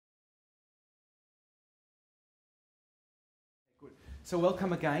So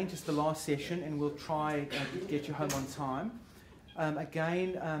welcome again, just the last session, and we'll try get you home on time.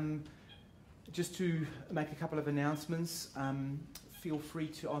 Just to make a couple of announcements, feel free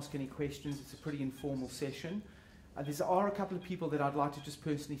to ask any questions. It's a pretty informal session. There are a couple of people that I'd like to just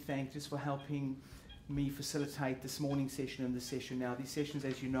personally thank just for helping me facilitate this morning's session and this session now. These sessions,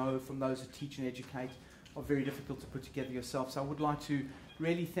 as you know, from those who teach and educate, are very difficult to put together yourself. So I would like to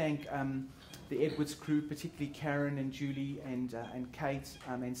really thank the Edwards crew, particularly Karen and Julie and Kate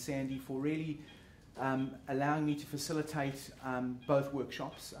and Sandy, for really allowing me to facilitate both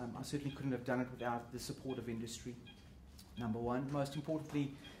workshops. I certainly couldn't have done it without the support of industry, number one. Most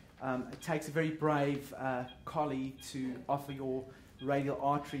importantly, it takes a very brave colleague to offer your radial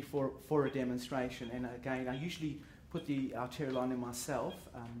artery for a demonstration. And again, I usually put the arterial line in myself,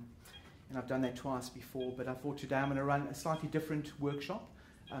 and I've done that twice before, but I thought today I'm going to run a slightly different workshop.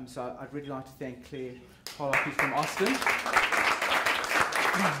 So I'd really like to thank Claire Pollock, who's from Austin.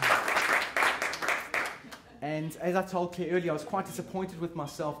 And as I told Claire earlier, I was quite disappointed with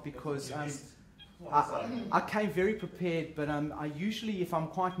myself because I came very prepared, but I usually, if I'm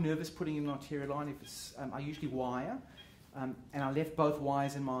quite nervous putting in an arterial line, I usually wire. And I left both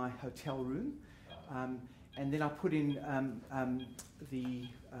wires in my hotel room. And then I put in the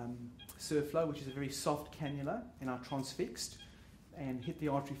Surflow, which is a very soft cannula, and I transfixed and hit the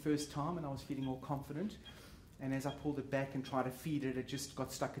artery first time, and I was feeling all confident. And as I pulled it back and tried to feed it, it just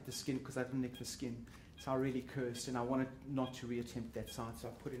got stuck at the skin because I didn't nick the skin. So I really cursed, and I wanted not to reattempt that side, so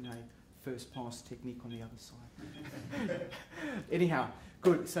I put in a first pass technique on the other side. Anyhow,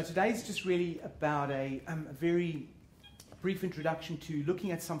 good. So today's just really about a very brief introduction to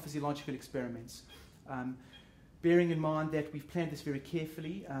looking at some physiological experiments. Bearing in mind that we've planned this very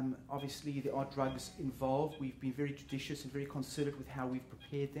carefully, obviously there are drugs involved. We've been very judicious and very considerate with how we've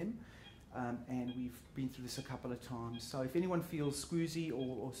prepared them, and we've been through this a couple of times. So if anyone feels squeezy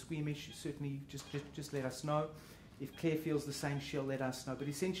or squeamish, certainly just let us know. If Claire feels the same, she'll let us know. But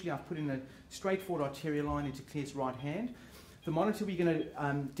essentially I've put in a straightforward arterial line into Claire's right hand. The monitor we're going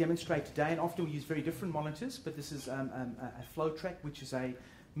to demonstrate today, and often we use very different monitors, but this is a FlowTrack, which is a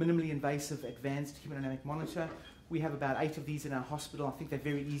minimally invasive advanced hemodynamic monitor. We have about 8 of these in our hospital. I think they're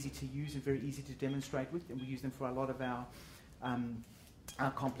very easy to use and very easy to demonstrate with, and we use them for a lot of our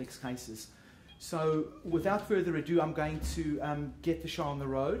complex cases. So without further ado, I'm going to get the show on the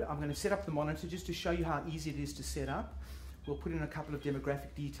road. I'm going to set up the monitor just to show you how easy it is to set up. We'll put in a couple of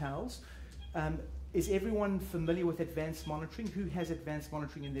demographic details. Is everyone familiar with advanced monitoring? Who has advanced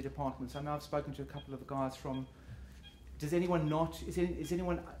monitoring in their departments? I know I've spoken to a couple of guys from... Is anyone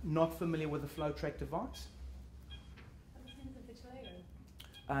not familiar with the FlowTrack device?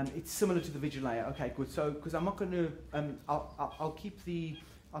 It's similar to the Vigilea. Okay, good. So, because I'm not going to, I'll keep the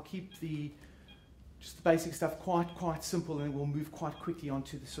just the basic stuff quite simple, and we'll move quite quickly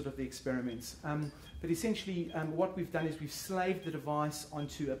onto the sort of the experiments. But essentially, what we've done is we've slaved the device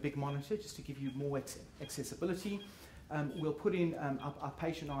onto a big monitor just to give you more accessibility. We'll put in our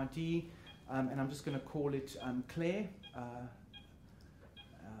patient ID, and I'm just going to call it Claire,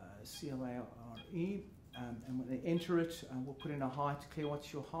 C-L-A-R-E. And when they enter it, we'll put in a height. Claire,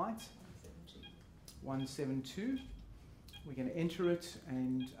 what's your height? 172. We're going to enter it,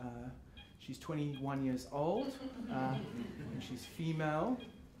 and she's 21 years old, and she's female.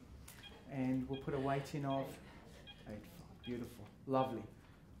 And we'll put a weight in of 8.5. Beautiful. Lovely.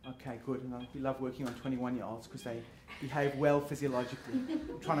 Okay, good. And we love working on 21-year-olds because they behave well physiologically.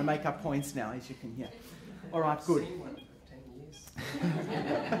 I'm trying to make up points now, as you can hear. All right, good.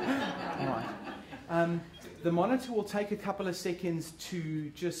 All right. The monitor will take a couple of seconds to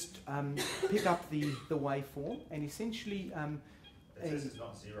just pick up the waveform, and essentially... this is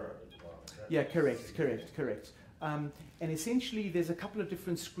not zero. Yeah, correct. And essentially there's a couple of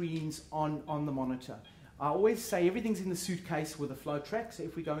different screens on the monitor. I always say everything's in the suitcase with a FlowTrack, so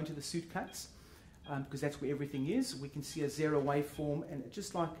if we go into the suitcase, because that's where everything is, we can see a zero waveform, and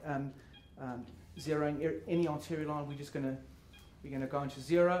just like zeroing any arterial line, we're going to go into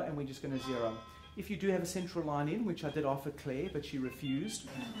zero, and we're just going to zero. If you do have a central line in, which I did offer Claire, but she refused,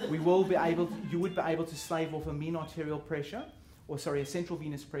 you would be able to slave off a mean arterial pressure, or sorry, a central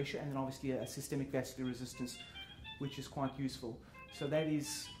venous pressure, and then obviously a systemic vascular resistance, which is quite useful. So that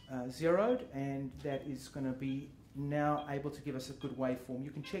is zeroed, and that is going to be now able to give us a good waveform.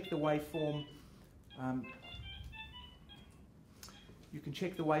 You can check the waveform.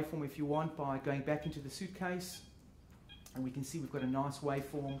 If you want by going back into the suitcase, and we can see we've got a nice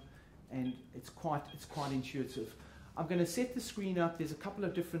waveform, and it's quite intuitive. I'm going to set the screen up. There's a couple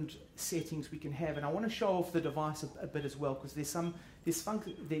of different settings we can have, and I want to show off the device a bit as well, because there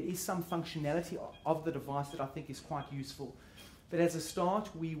is some functionality of the device that I think is quite useful. But as a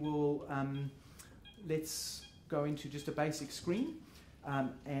start, we will, let's go into just a basic screen.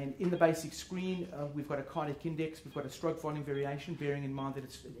 And in the basic screen, we've got a cardiac index, we've got a stroke volume variation, bearing in mind that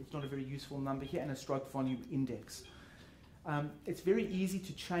it's not a very useful number here, and a stroke volume index. It's very easy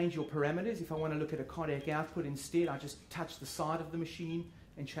to change your parameters. If I want to look at a cardiac output instead, I just touch the side of the machine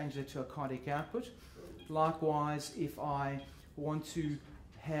and change it to a cardiac output. Likewise, if I want to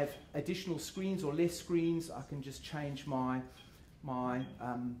have additional screens or less screens, I can just change my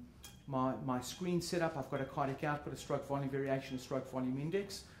screen setup. I've got a cardiac output, a stroke volume variation, a stroke volume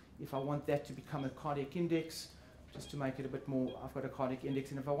index. If I want that to become a cardiac index, just to make it a bit more, I've got a cardiac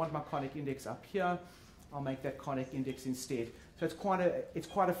index, and if I want my cardiac index up here, I'll make that cardiac index instead. So it's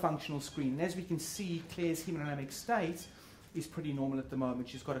quite a functional screen. And as we can see, Claire's hemodynamic state is pretty normal at the moment.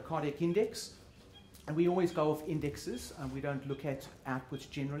 She's got a cardiac index, and we always go off indexes, and we don't look at outputs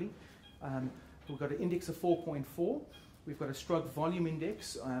generally. We've got an index of 4.4. We've got a stroke volume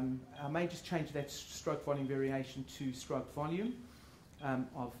index. I may just change that stroke volume variation to stroke volume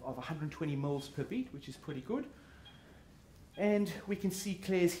of 120 mils per beat, which is pretty good. And we can see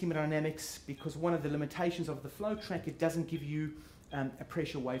Claire's hemodynamics, because one of the limitations of the flow track, it doesn't give you a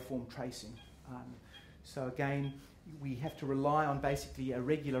pressure waveform tracing. So again, we have to rely on basically a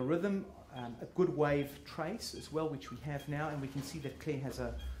regular rhythm, a good wave trace as well, which we have now, and we can see that Claire has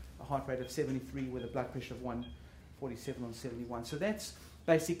a heart rate of 73 with a blood pressure of 147 on 71. So that's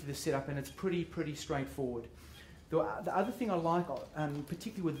basically the setup, and it's pretty straightforward. The other thing I like,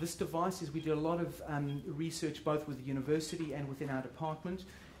 particularly with this device, is we do a lot of research both with the university and within our department,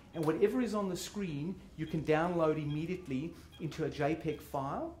 and whatever is on the screen you can download immediately into a JPEG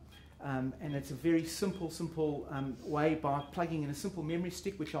file, and it's a very simple way by plugging in a simple memory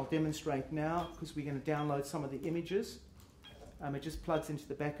stick, which I'll demonstrate now because we're going to download some of the images. It just plugs into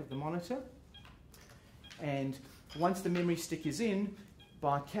the back of the monitor, and once the memory stick is in,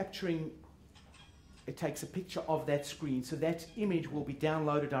 by capturing, it takes a picture of that screen, so that image will be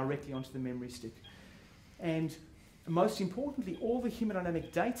downloaded directly onto the memory stick. And most importantly, all the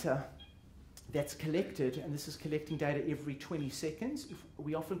hemodynamic data that's collected, and this is collecting data every 20 seconds.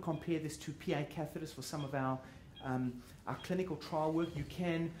 We often compare this to PA catheters for some of our clinical trial work. You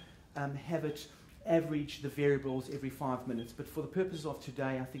can have it average the variables every 5 minutes, but for the purposes of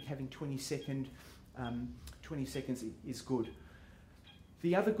today, I think having 20 seconds is good.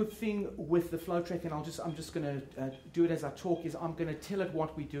 The other good thing with the flow track, and I'm just going to do it as I talk, is I'm going to tell it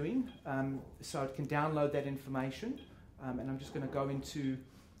what we're doing, so it can download that information. And I'm just going to go into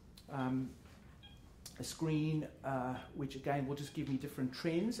a screen which again will just give me different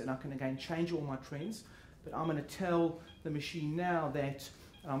trends, and I can again change all my trends. But I'm going to tell the machine now that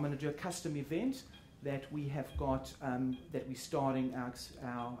I'm going to do a custom event that we have got, that we're starting our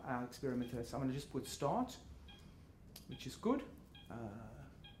experiment. So I'm going to just put start, which is good.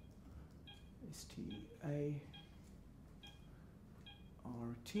 START,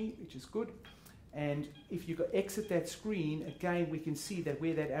 which is good. And if you go exit that screen, again we can see that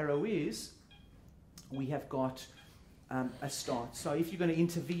where that arrow is, we have got a start. So if you're going to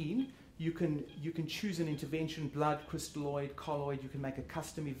intervene, you can choose an intervention, blood, crystalloid, colloid. You can make a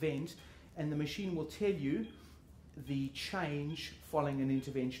custom event, and the machine will tell you the change following an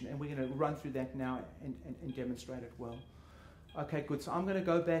intervention. And we're going to run through that now and demonstrate it well. Okay, good. So I'm going to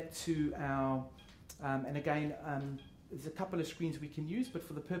go back to our, and again, there's a couple of screens we can use, but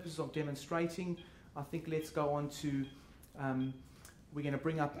for the purposes of demonstrating, I think let's go on to, we're going to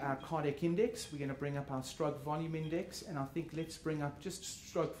bring up our cardiac index, we're going to bring up our stroke volume index, and I think let's bring up just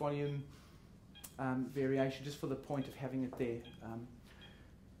stroke volume variation, just for the point of having it there.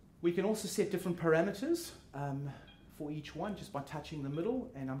 We can also set different parameters for each one just by touching the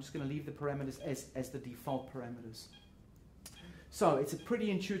middle, and I'm just going to leave the parameters as the default parameters. So it's a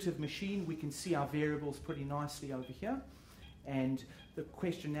pretty intuitive machine. We can see our variables pretty nicely over here. And the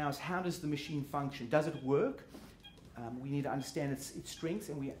question now is, how does the machine function? Does it work? We need to understand its strengths,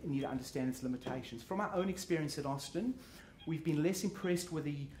 and we need to understand its limitations. From our own experience at Austin, we've been less impressed with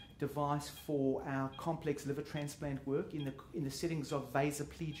the device for our complex liver transplant work in the settings of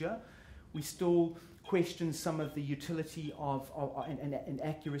vasoplegia. We still question some of the utility of and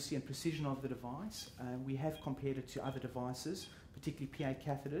accuracy and precision of the device. We have compared it to other devices, particularly PA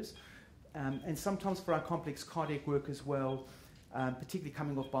catheters, and sometimes for our complex cardiac work as well, particularly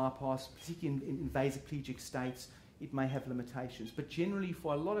coming off bypass, particularly in vasoplegic states, it may have limitations. But generally,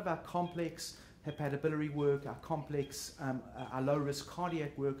 for a lot of our complex hepatobiliary work, our complex, our low-risk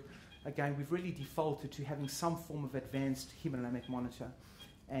cardiac work, again, we've really defaulted to having some form of advanced hemodynamic monitor.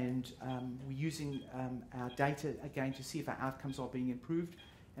 And we're using our data, again, to see if our outcomes are being improved.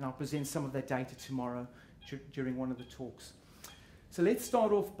 And I'll present some of that data tomorrow during one of the talks. So let's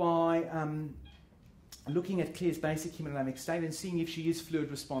start off by looking at Claire's basic hemodynamic state and seeing if she is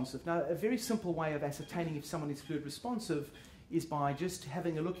fluid responsive. Now, a very simple way of ascertaining if someone is fluid responsive is by just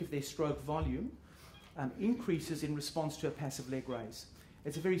having a look if their stroke volume increases in response to a passive leg raise.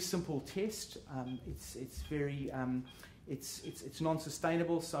 It's a very simple test. It's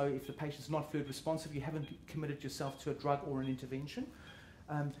non-sustainable, so if the patient's not fluid responsive, you haven't committed yourself to a drug or an intervention.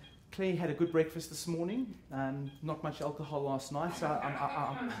 Claire had a good breakfast this morning, not much alcohol last night, so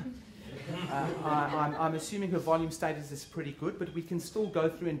I'm assuming her volume status is pretty good, but we can still go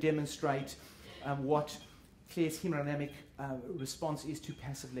through and demonstrate what Claire's hemodynamic response is to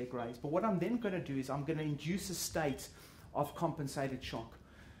passive leg raise. But what I'm then going to do is I'm going to induce a state of compensated shock.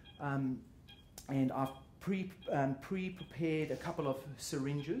 And I've pre-prepared a couple of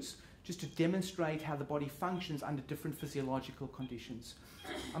syringes just to demonstrate how the body functions under different physiological conditions.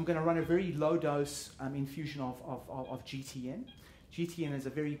 I'm going to run a very low dose infusion of GTN. GTN is a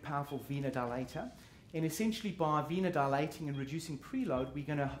very powerful venodilator, and essentially by venodilating and reducing preload, we're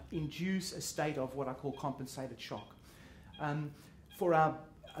going to induce a state of what I call compensated shock. For our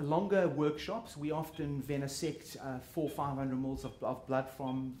longer workshops, we often venosect 400 or 500 ml of blood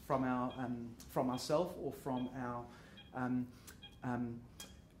from ourselves or from our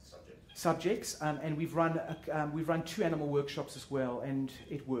subjects, and we've run 2 animal workshops as well, and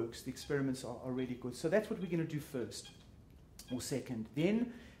it works. The experiments are really good. So that's what we're going to do first, or second.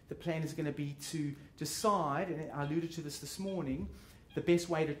 Then the plan is going to be to decide, and I alluded to this morning, the best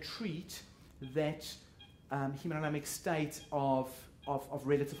way to treat that hemodynamic state of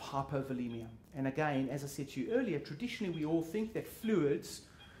relative hypovolemia. And again, as I said to you earlier, traditionally we all think that fluids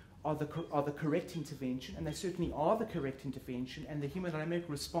are the correct intervention, and they certainly are the correct intervention, and the hemodynamic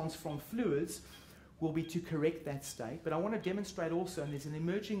response from fluids will be to correct that state. But I want to demonstrate also, and there's an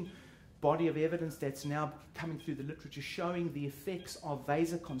emerging body of evidence that's now coming through the literature showing the effects of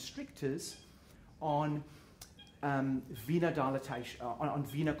vasoconstrictors on venodilatation, on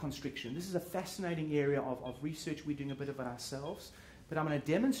venoconstriction. This is a fascinating area of research. We're doing a bit of it ourselves, but I'm going to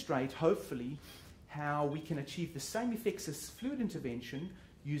demonstrate, hopefully, how we can achieve the same effects as fluid intervention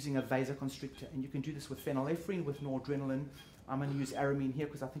using a vasoconstrictor. And you can do this with phenylephrine, with noradrenaline. I'm going to use aramine here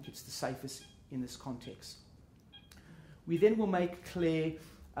because I think it's the safest in this context. We then will make Claire,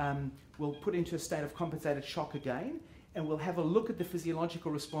 we'll put into a state of compensated shock again, and we'll have a look at the physiological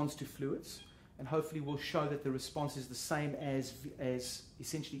response to fluids, and hopefully we'll show that the response is the same as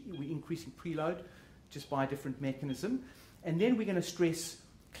essentially we're increasing preload just by a different mechanism. And then we're going to stress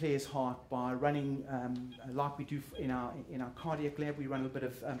Claire's heart by running, like we do in our cardiac lab, we run a bit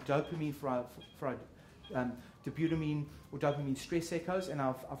of dopamine for our dobutamine or dopamine stress echoes, and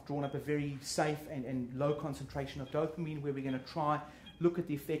I've drawn up a very safe and low concentration of dopamine where we're going to try look at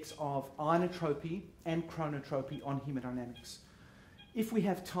the effects of inotropy and chronotropy on hemodynamics. If we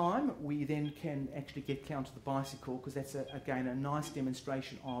have time, we then can actually get Claire onto the bicycle, because that's, again, a nice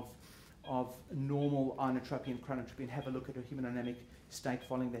demonstration of normal inotropy and chronotropy, and have a look at her hemodynamic state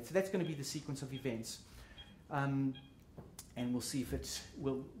following that. So that's going to be the sequence of events. And we'll see if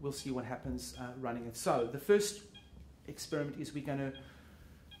we'll see what happens running it. So the first experiment is we're going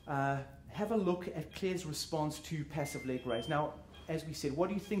to have a look at Claire's response to passive leg raise. Now, as we said, what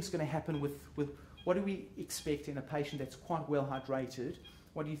do you think is going to happen with what do we expect in a patient that's quite well hydrated?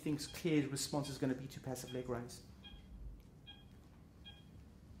 What do you think Claire's response is going to be to passive leg raise?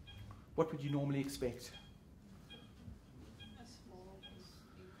 What would you normally expect?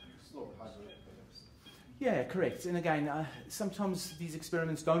 Yeah, correct. And again, sometimes these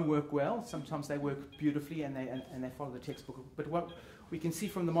experiments don't work well. Sometimes they work beautifully and they follow the textbook. But what we can see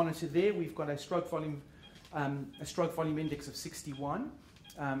from the monitor there, we've got a stroke volume index of 61.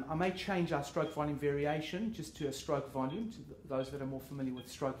 I may change our stroke volume variation just to a stroke volume, to those that are more familiar with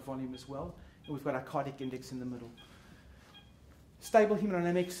stroke volume as well. And we've got our cardiac index in the middle. Stable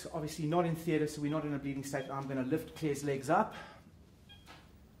hemodynamics, obviously not in theatre, so we're not in a bleeding state. I'm going to lift Claire's legs up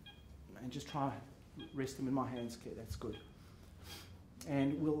and just try rest them in my hands, Claire. That's good.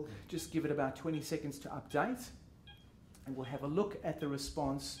 And we'll just give it about 20 seconds to update, and we'll have a look at the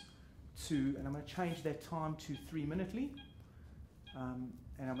response to, and I'm going to change that time to 3 minutely. And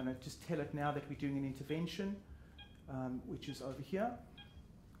I'm going to just tell it now that we're doing an intervention, which is over here,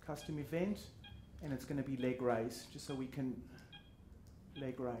 custom event, and it's going to be leg raise, just so we can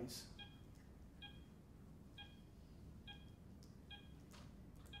leg raise.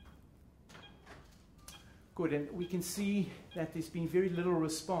 Good, and we can see that there's been very little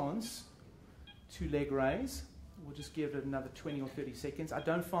response to leg raise. We'll just give it another 20 or 30 seconds. I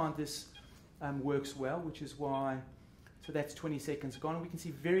don't find this works well, which is why, so that's 20 seconds gone. We can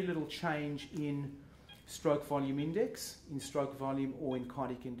see very little change in stroke volume index, in stroke volume, or in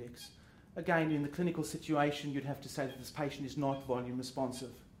cardiac index. Again, in the clinical situation, you'd have to say that this patient is not volume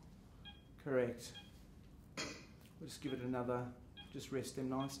responsive. Correct. We'll just give it another, just rest them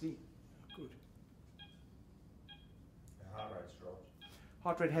nicely. Good. The heart rate's dropped.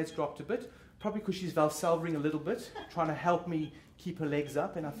 Heart rate has dropped a bit, probably because she's valsalvaing a little bit, trying to help me keep her legs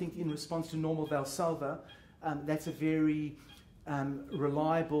up. And I think in response to normal valsalva, that's a very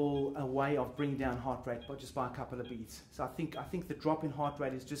reliable way of bringing down heart rate just by a couple of beats. So I think the drop in heart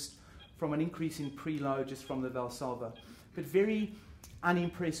rate is just from an increase in preload just from the valsalva, but very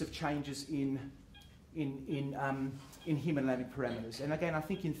unimpressive changes in hemodynamic parameters. And again, I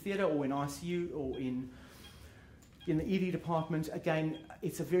think in theatre or in ICU or in the ED department, again,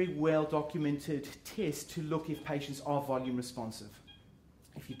 it's a very well documented test to look if patients are volume responsive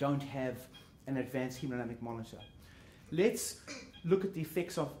if you don't have an advanced hemodynamic monitor. Let's look at the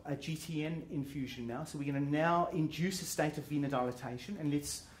effects of a GTN infusion now. So we're going to now induce a state of venodilatation, and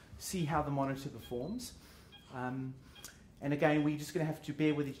let's see how the monitor performs. And again, we're just going to have to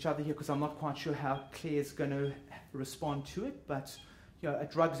bear with each other here because I'm not quite sure how Claire's going to respond to it, but a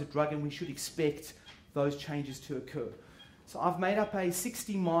drug's a drug and we should expect those changes to occur. So I've made up a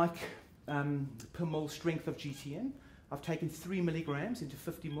 60 mic per mol strength of GTN. I've taken 3 milligrams into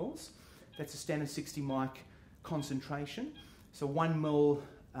 50 mils. That's a standard 60 mic concentration. So 1 mil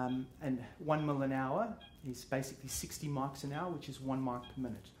and 1 mil an hour is basically 60 mics an hour, which is 1 mic per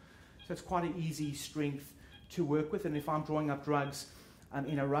minute. So it's quite an easy strength to work with, and if I'm drawing up drugs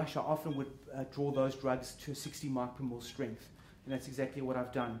in a rush, I often would draw those drugs to a 60 mic per mol strength, and that's exactly what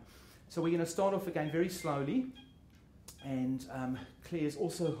I've done. So we're going to start off again very slowly, and Claire's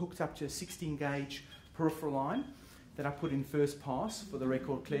also hooked up to a 16 gauge peripheral line that I put in first pass for the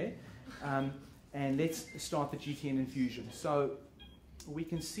record, Claire, and let's start the GTN infusion. So we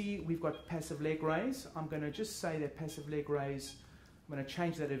can see we've got passive leg raise. I'm going to just say that passive leg raise, I'm going to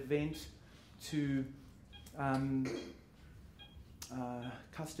change that event to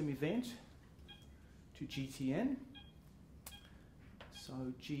custom event to GTN. So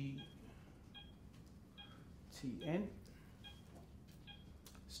GTN,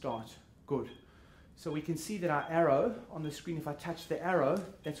 start. Good. So we can see that our arrow on the screen, if I touch the arrow,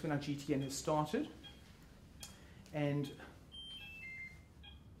 that's when our GTN has started. And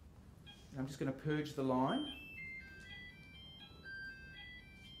I'm just going to purge the line.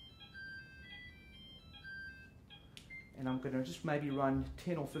 And I'm going to just maybe run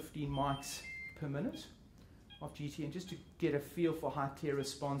 10 or 15 mics per minute of GTN just to get a feel for how Claire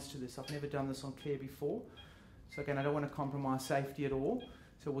responds to this. I've never done this on Claire before. So again, I don't want to compromise safety at all.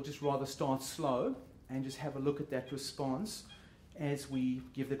 So we'll just rather start slow and just have a look at that response as we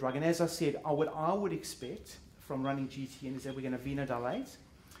give the drug. And as I said, what I would expect from running GTN is that we're going to venodilate.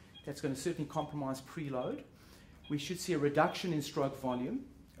 That's going to certainly compromise preload. We should see a reduction in stroke volume,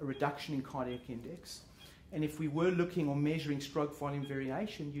 a reduction in cardiac index. And if we were looking or measuring stroke volume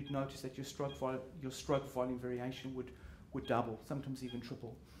variation, you'd notice that your stroke volume variation would double, sometimes even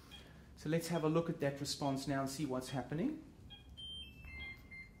triple. So let's have a look at that response now and see what's happening.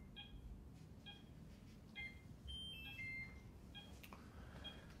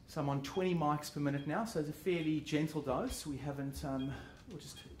 So I'm on 20 mics per minute now, so it's a fairly gentle dose. We haven't, we'll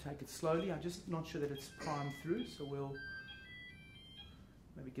just take it slowly. I'm just not sure that it's primed through, so we'll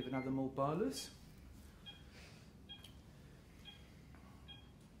maybe give another mil bolus.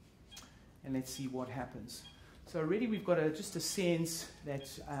 And let's see what happens. So already we've got just a sense that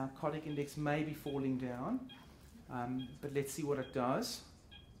our cardiac index may be falling down, but let's see what it does.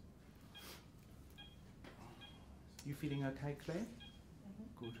 You feeling okay, Claire?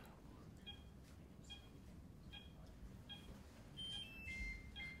 Mm-hmm. Good.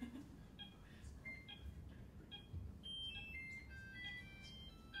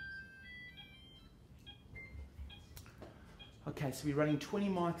 Okay, so we're running 20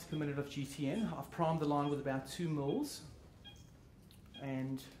 mics per minute of GTN. I've primed the line with about 2 mils.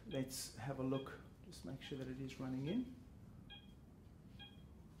 And let's have a look, just make sure that it is running in.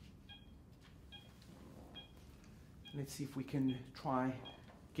 Let's see if we can try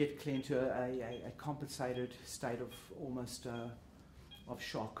get Claire into a compensated state of almost of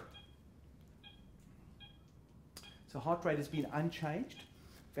shock. So heart rate has been unchanged.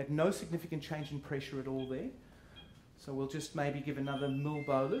 We've had no significant change in pressure at all there. So we'll just maybe give another mil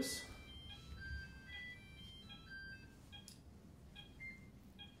bolus.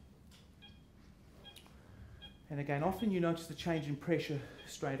 And again, often you notice the change in pressure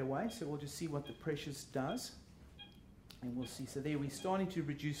straight away. So we'll just see what the pressure does. And we'll see. So there we're starting to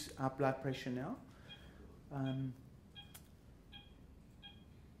reduce our blood pressure now.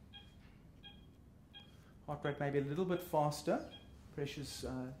 Heart rate maybe a little bit faster. Pressure's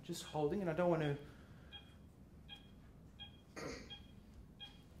just holding, and I don't want to.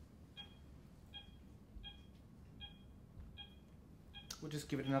 We'll just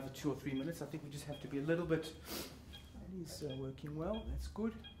give it another 2 or 3 minutes. I think we just have to be a little bit. It is working well. That's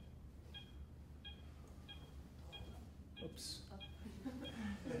good. Oops.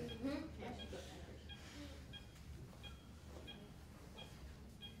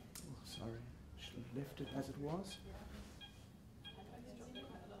 Oh, sorry. Should have left it as it was.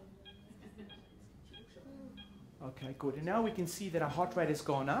 Okay, good. And now we can see that our heart rate has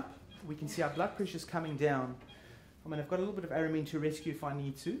gone up. We can see our blood pressure is coming down. I mean, I've got a little bit of aramine to rescue if I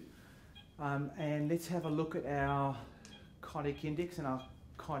need to. And let's have a look at our cardiac index and our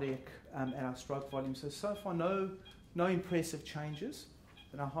cardiac and our stroke volume. So far, no impressive changes.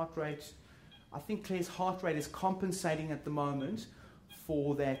 And our heart rate, I think Claire's heart rate is compensating at the moment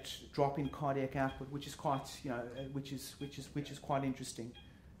for that drop in cardiac output, which is quite, which is quite interesting.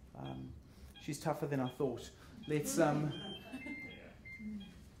 She's tougher than I thought. Let's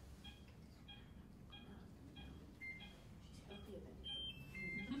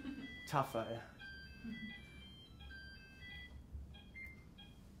tougher.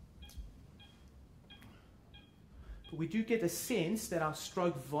 But we do get a sense that our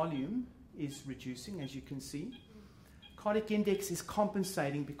stroke volume is reducing, as you can see. Cardiac index is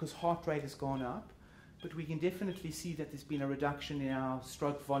compensating because heart rate has gone up, but we can definitely see that there's been a reduction in our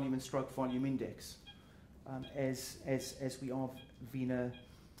stroke volume and stroke volume index as we are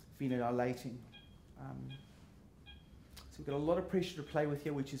venodilating. So we've got a lot of pressure to play with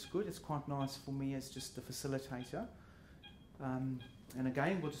here, which is good. It's quite nice for me as just the facilitator. And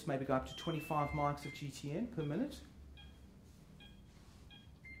again, we'll just maybe go up to 25 mics of GTN per minute.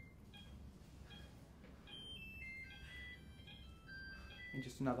 And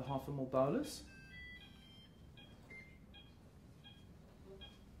just another half a mil bolus.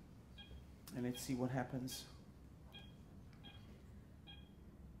 And let's see what happens.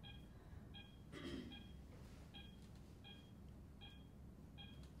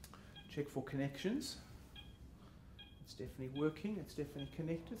 Check for connections. It's definitely working, it's definitely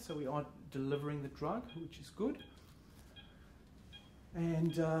connected, so we are delivering the drug, which is good.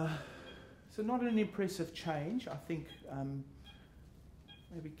 And so not an impressive change. I think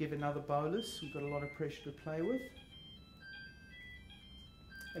maybe give another bolus. We've got a lot of pressure to play with.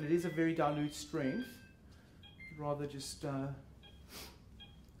 And it is a very dilute strength. I'd rather just... Have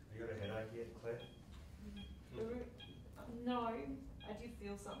you got a headache yet, Claire? No, I did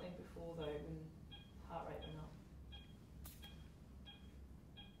feel something before though when heart rate went up.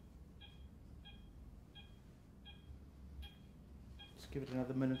 Just give it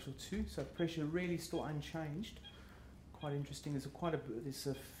another minute or two. So pressure really still unchanged. Quite interesting. There's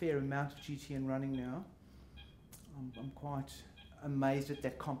a fair amount of GTN running now. I'm quite amazed at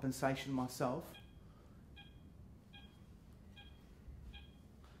that compensation myself.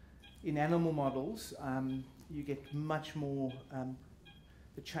 In animal models, you get much more,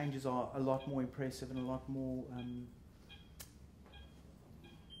 the changes are a lot more impressive and a lot more...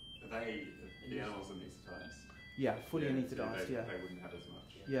 Are they the animals anaesthetised? Yeah, fully yeah, anaesthetised, so yeah. They wouldn't have as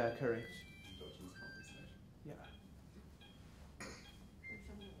much Yeah, correct. endogenous compensation. Yeah.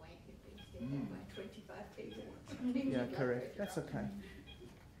 Someone weight had been stepped by 25 people. Yeah, correct. That's okay.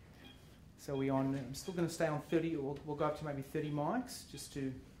 So I'm still going to stay on 30, or we'll go up to maybe 30 mics, just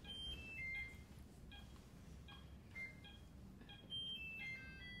to...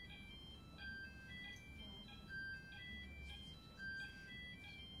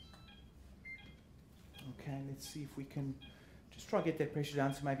 Okay, let's see if we can just try to get that pressure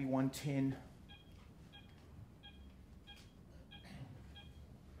down to maybe 110.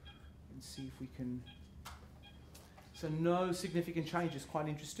 And see if we can... So no significant changes, quite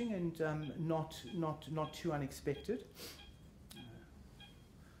interesting, and not too unexpected.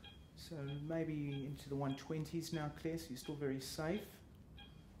 So maybe into the 120s now, Claire, so you're still very safe.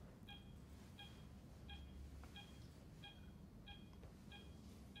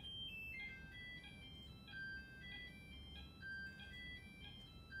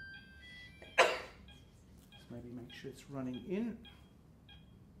 Maybe make sure it's running in.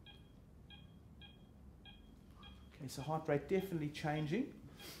 Okay, so heart rate definitely changing.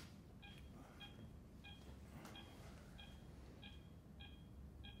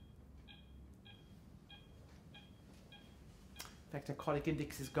 In fact, our cardiac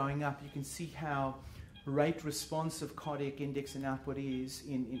index is going up. You can see how rate responsive cardiac index and output is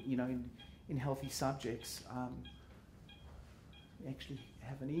in healthy subjects. We actually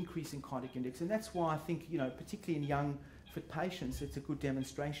have an increase in cardiac index, and that's why I think, particularly in young fit patients, it's a good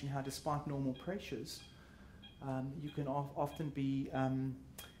demonstration how, despite normal pressures, You can often be,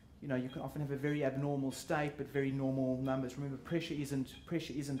 you can often have a very abnormal state, but very normal numbers. Remember, pressure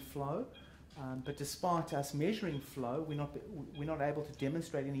isn't flow. But despite us measuring flow, we're not able to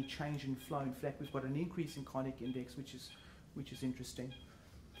demonstrate any change in flow. In fact, we've got an increase in cardiac index, which is interesting.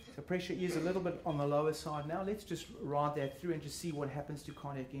 So pressure is a little bit on the lower side now. Let's just ride that through and just see what happens to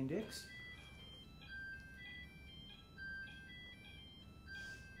cardiac index.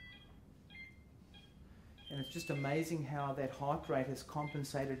 And it's just amazing how that heart rate has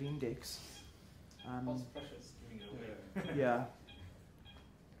compensated index. Pulse pressure's giving it away. Yeah.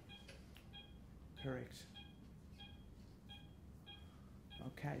 Correct.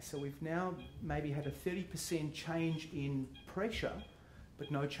 Okay, so we've now maybe had a 30% change in pressure,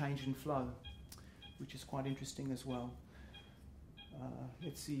 but no change in flow, which is quite interesting as well.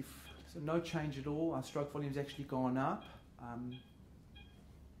 Let's see so no change at all. Our stroke volume's actually gone up.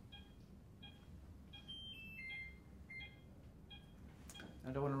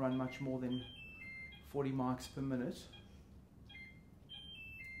 I don't want to run much more than 40 mics per minute.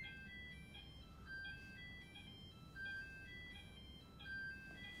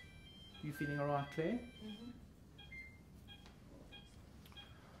 You feeling all right, Claire? Mm-hmm.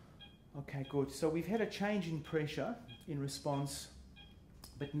 Okay, good. So we've had a change in pressure in response,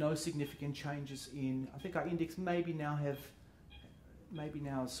 but no significant changes in. I think our index maybe now is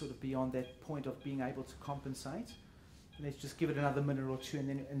sort of beyond that point of being able to compensate. Let's just give it another minute or two, and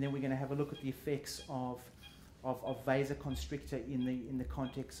then we're going to have a look at the effects of vasoconstrictor in the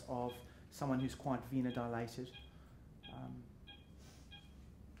context of someone who's quite venodilated.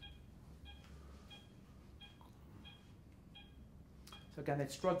 So again,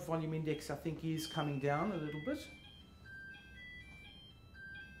 that stroke volume index, I think, is coming down a little bit.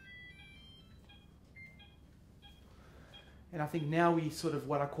 And I think now we sort of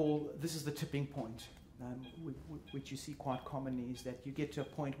what I call, this is the tipping point, which you see quite commonly, is that you get to a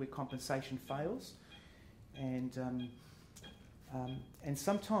point where compensation fails. And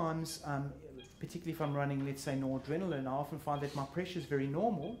sometimes, particularly if I'm running, let's say, noradrenaline, I often find that my pressure is very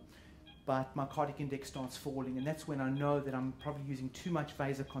normal, but my cardiac index starts falling, and that's when I know that I'm probably using too much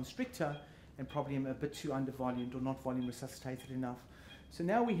vasoconstrictor and probably am a bit too undervolumed or not volume resuscitated enough. So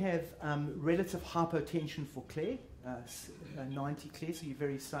now we have relative hypotension for Claire, 90 Claire, so you're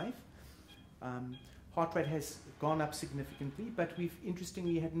very safe. Heart rate has gone up significantly, but we've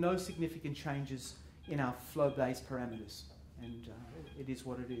interestingly had no significant changes in our flow-based parameters, and it is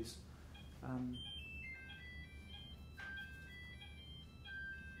what it is.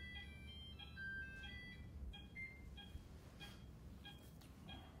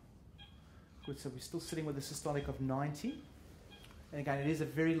 Good, so we're still sitting with a systolic of 90. And again, it is a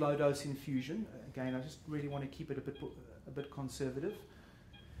very low dose infusion. Again, I just really want to keep it a bit conservative.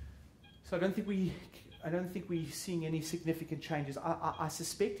 So I don't think we're seeing any significant changes. I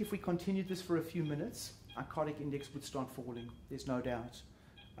suspect if we continued this for a few minutes, our cardiac index would start falling. There's no doubt,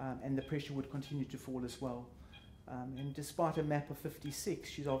 and the pressure would continue to fall as well. And despite a MAP of 56,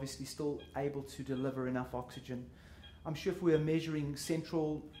 she's obviously still able to deliver enough oxygen. I'm sure if we were measuring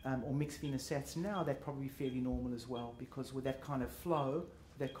central or mixed venous sats now, that'd probably be fairly normal as well, because with that kind of flow,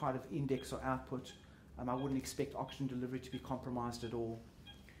 that kind of index or output, I wouldn't expect oxygen delivery to be compromised at all.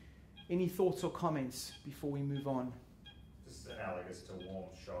 Any thoughts or comments before we move on? Just analogous to warm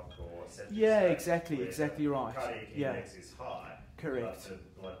shock or septic Yeah, state, exactly right. Cardiac Yeah. index is high, Correct. but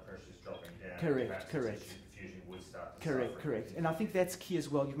the blood pressure is dropping down. Correct, perhaps correct. tissue perfusion would start to Correct, suffer. correct. And I think that's key as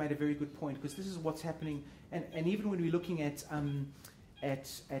well. You've made a very good point, because this is what's happening. And even when we're looking at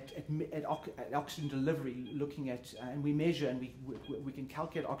oxygen delivery, looking at, and we measure and we can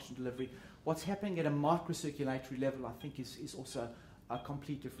calculate oxygen delivery, what's happening at a microcirculatory level, I think, is also a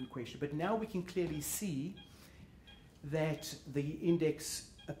complete different question. But now we can clearly see that the index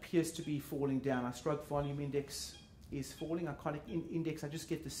appears to be falling down. Our stroke volume index is falling. Our cardiac index, I just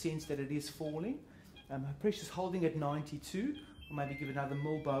get the sense that it is falling. Her pressure's holding at 92. I'll maybe give another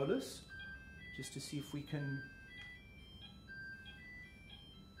mil bolus just to see if we can.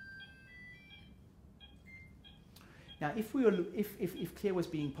 Now, if Claire was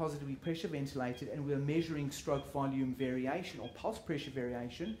being positively pressure ventilated and we were measuring stroke volume variation or pulse pressure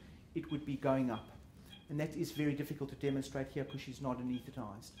variation, it would be going up. And that is very difficult to demonstrate here because she's not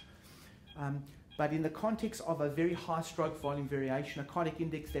anesthetized. But in the context of a very high stroke volume variation, a cardiac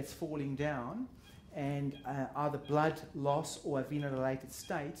index that's falling down, and either blood loss or a venodilated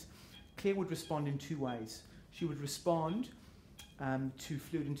state, Claire would respond in two ways. She would respond to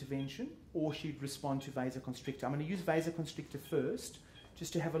fluid intervention, or she'd respond to vasoconstrictor. I'm going to use vasoconstrictor first,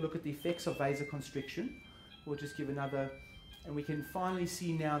 just to have a look at the effects of vasoconstriction. We'll just give another, and we can finally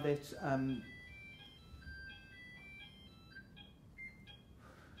see now that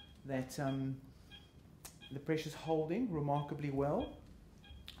that the pressure's holding remarkably well.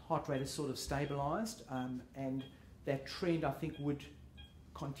 Heart rate is sort of stabilized, and that trend I think would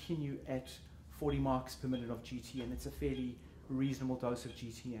continue at 40 marks per minute of GTN. It's a fairly reasonable dose of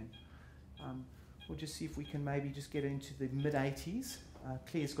GTN. We'll just see if we can maybe just get into the mid-80s.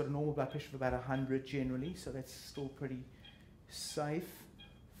 Claire's got a normal blood pressure of about 100 generally, so that's still pretty safe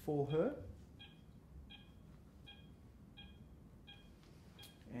for her.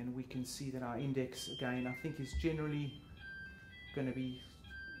 And we can see that our index, again, I think is generally going to be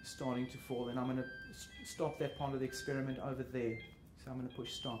starting to fall. And I'm going to stop that part of the experiment over there. So I'm going to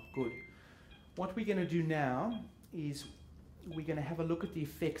push stop. Good. What we're going to do now is we're going to have a look at the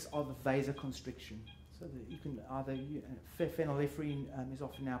effects of vasoconstriction. So that you can either, phenylephrine is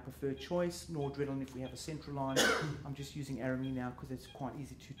often our preferred choice, noradrenaline if we have a central line. I'm just using aramine now because it's quite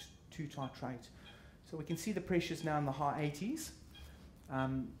easy to titrate. So we can see the pressures now in the high 80s.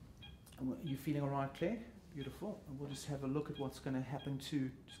 You feeling all right, Claire? Beautiful. And we'll just have a look at what's going to happen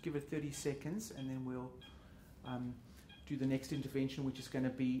to, just give it 30 seconds and then we'll do the next intervention, which is going to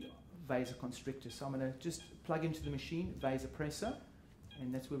be vasoconstrictor. So I'm going to just plug into the machine vasopressor,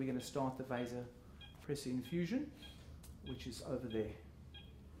 and that's where we're going to start the vasopressor infusion, which is over there,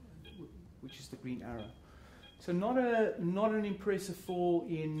 which is the green arrow. So not an impressive fall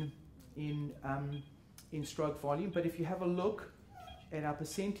in stroke volume, but if you have a look at our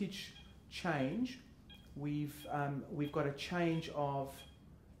percentage change, we've got a change of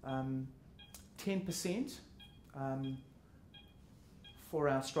 10% for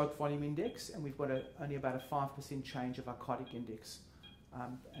our stroke volume index, and we've got only about a 5% change of our cardiac index,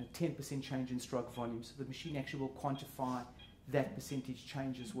 and a 10% change in stroke volume. So the machine actually will quantify that percentage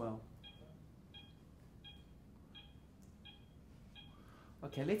change as well.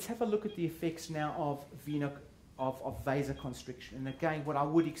 Okay, let's have a look at the effects now of vasoconstriction. And again, what I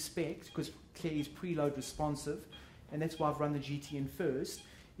would expect, because Claire is preload responsive, and that's why I've run the GTN first,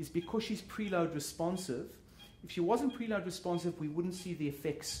 is because she's preload responsive. If she wasn't preload responsive, we wouldn't see the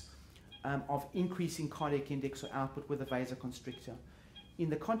effects of increasing cardiac index or output with a vasoconstrictor. In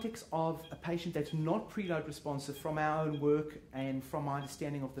the context of a patient that's not preload responsive, from our own work and from my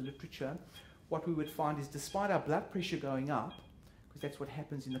understanding of the literature, what we would find is despite our blood pressure going up, because that's what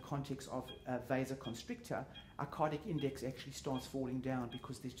happens in the context of a vasoconstrictor, our cardiac index actually starts falling down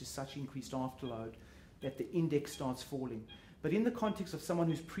because there's just such increased afterload that the index starts falling. But in the context of someone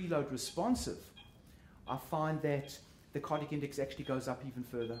who's preload responsive, I find that the cardiac index actually goes up even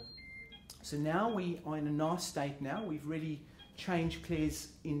further. So now we are in a nice state now. We've really changed Claire's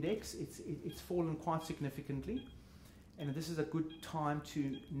index. It's fallen quite significantly. And this is a good time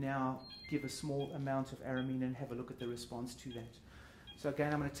to now give a small amount of aramine and have a look at the response to that. So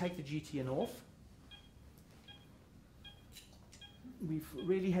again, I'm going to take the GTN off. We've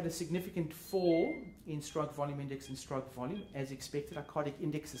really had a significant fall in stroke volume index and stroke volume. As expected, our cardiac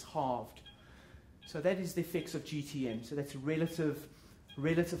index is halved. So that is the effects of GTN. So that's relative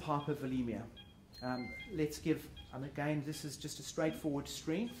hypervolemia. Let's give, again, this is just a straightforward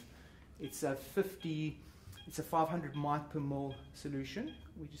strength. It's a 500 mic per ml solution.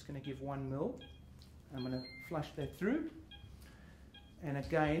 We're just going to give 1 ml. I'm going to flush that through. And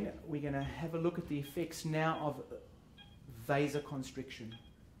again, we're going to have a look at the effects now of vasoconstriction.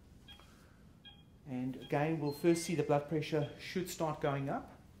 And again, we'll first see the blood pressure should start going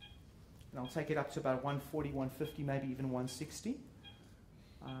up. And I'll take it up to about 140, 150, maybe even 160.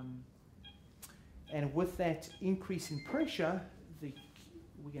 And with that increase in pressure, we're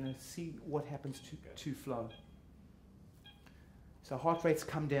going to see what happens to flow. So heart rates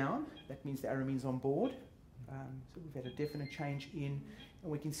come down. That means the aramine's on board. So we've had a definite change in,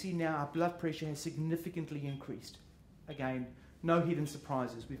 and we can see now our blood pressure has significantly increased. Again, no hidden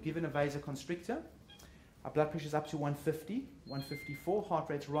surprises. We've given a vasoconstrictor. Our blood pressure is up to 150, 154, heart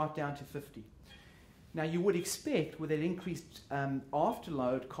rate's right down to 50. Now you would expect with that increased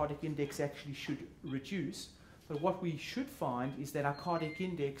afterload, cardiac index actually should reduce, but what we should find is that our cardiac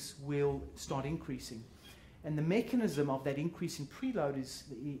index will start increasing. And the mechanism of that increase in preload is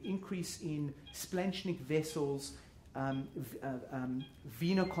the increase in splanchnic vessels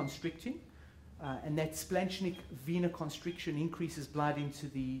venoconstricting, and that splanchnic venoconstriction increases blood into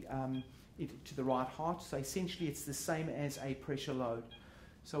the right heart. So essentially it's the same as a pressure load.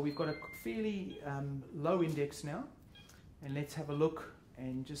 So we've got a fairly low index now, and let's have a look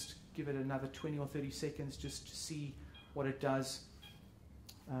and just give it another 20 or 30 seconds just to see what it does.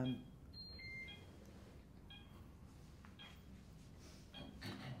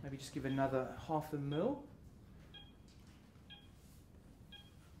 Maybe just give another half a ml.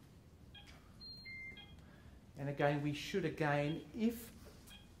 And again, we should if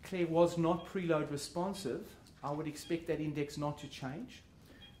Claire was not preload responsive, I would expect that index not to change,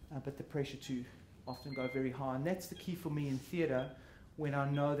 but the pressure to often go very high. And that's the key for me in theatre when I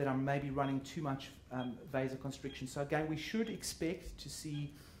know that I'm maybe running too much vasoconstriction. So again, we should expect to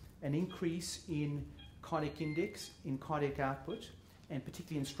see an increase in cardiac index, in cardiac output, and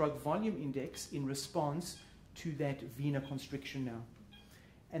particularly in stroke volume index in response to that venoconstriction now.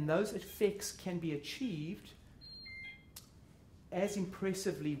 And those effects can be achieved as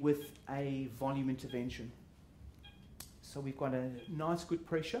impressively with a volume intervention. So we've got a nice good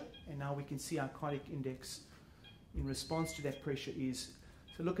pressure, and now we can see our cardiac index in response to that pressure is.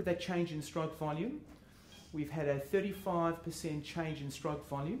 So look at that change in stroke volume. We've had a 35% change in stroke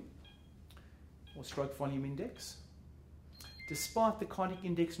volume, or stroke volume index, despite the cardiac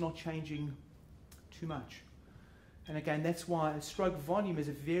index not changing too much. And again, that's why stroke volume is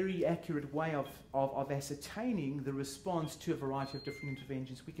a very accurate way of ascertaining the response to a variety of different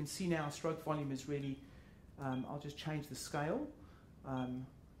interventions. We can see now stroke volume is really, I'll just change the scale.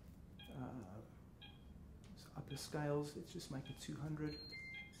 Upper scales, let's just make it 200.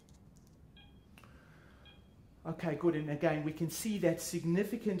 Okay, good. And again, we can see that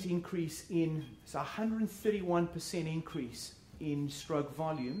significant increase in, so 131% increase in stroke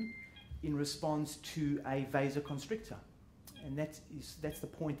volume in response to a vasoconstrictor. And that's the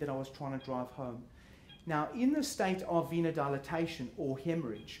point that I was trying to drive home. Now, in the state of venodilatation or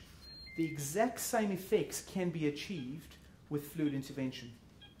hemorrhage, the exact same effects can be achieved with fluid intervention.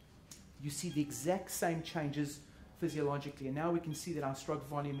 You see the exact same changes physiologically. And now we can see that our stroke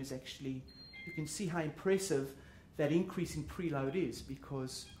volume is actually, you can see how impressive that increase in preload is,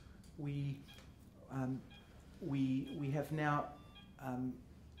 because we have now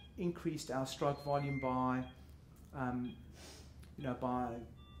increased our stroke volume by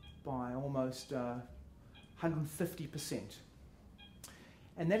almost 150%.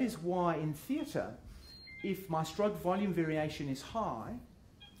 And that is why in theatre, if my stroke volume variation is high,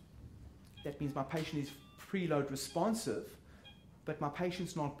 that means my patient is preload responsive, but my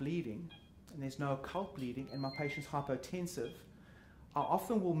patient's not bleeding, and there's no occult bleeding, and my patient's hypotensive, I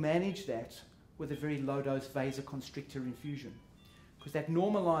often will manage that with a very low dose vasoconstrictor infusion, because that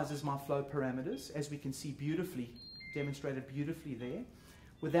normalizes my flow parameters, as we can see beautifully, demonstrated beautifully there,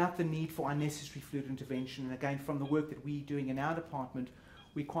 without the need for unnecessary fluid intervention. And again, from the work that we're doing in our department,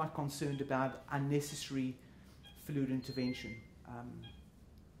 we're quite concerned about unnecessary fluid intervention.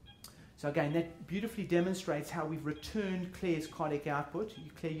 So again, that beautifully demonstrates how we've returned Claire's cardiac output.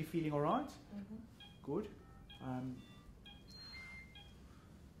 Claire, you feeling all right? Mm-hmm. Good.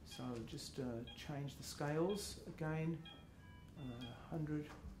 So just change the scales again. 100.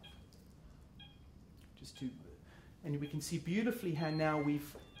 Just to, and we can see beautifully how now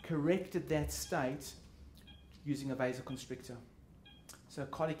we've corrected that state using a vasoconstrictor. So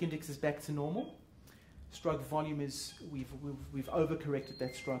cardiac index is back to normal. Stroke volume is, we've overcorrected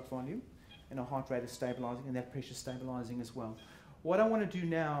that stroke volume, and our heart rate is stabilizing, and that pressure is stabilizing as well. What I want to do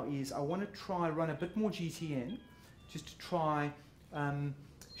now is I want to try run a bit more GTN, just to try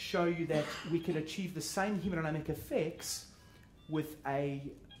show you that we can achieve the same hemodynamic effects with a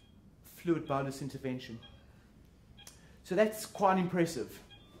fluid bolus intervention. So that's quite impressive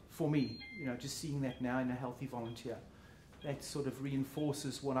for me, just seeing that now in a healthy volunteer. That sort of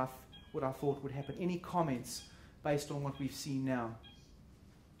reinforces what I thought would happen. Any comments based on what we've seen now?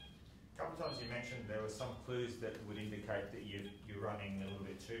 A couple of times you mentioned there were some clues that would indicate that you're running a little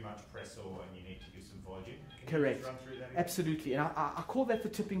bit too much pressor and you need to give some volume. Can Correct. you just run through that again? Absolutely. And I call that the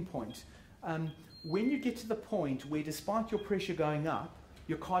tipping point. When you get to the point where, despite your pressure going up,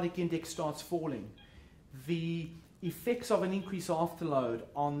 your cardiac index starts falling, the effects of an increased afterload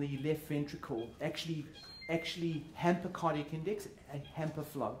on the left ventricle actually hamper cardiac index and hamper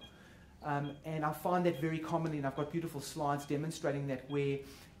flow. And I find that very commonly, and I've got beautiful slides demonstrating that, where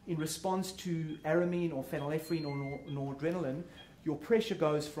in response to aramine or phenylephrine or noradrenaline, your pressure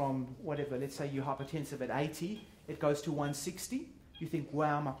goes from whatever, let's say you're hypertensive at 80, it goes to 160. You think,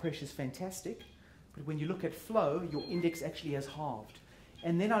 wow, my pressure's fantastic. But when you look at flow, your index actually has halved.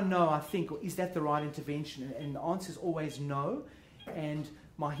 And then I think, is that the right intervention? And the answer is always no. And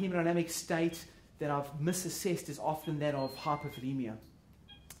my hemodynamic state that I've misassessed is often that of hypervolemia.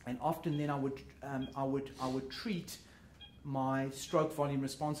 And often then I would treat my stroke volume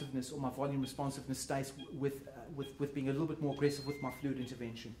responsiveness or my volume responsiveness states with being a little bit more aggressive with my fluid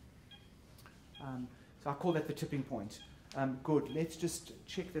intervention. So I call that the tipping point. Good. Let's just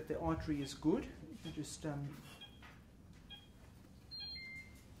check that the artery is good. Just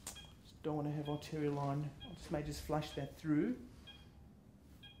don't want to have arterial line. I just flush that through.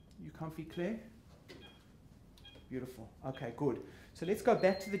 You comfy, Claire? Beautiful. Okay, good. So let's go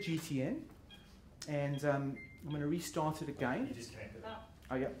back to the GTN, and I'm going to restart it again. You disconnected.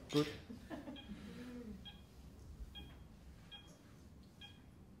 Oh, yeah, good.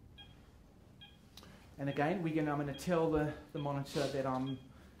 And again, I'm going to tell the monitor that I'm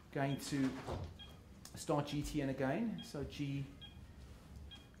going to start GTN again. So GTN,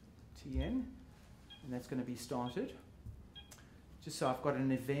 and that's going to be started. Just so I've got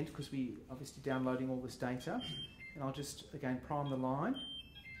an event, because we're obviously downloading all this data. And I'll just, again, prime the line.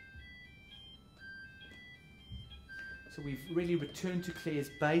 So we've really returned to Claire's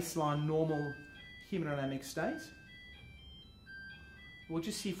baseline normal hemodynamic state. We'll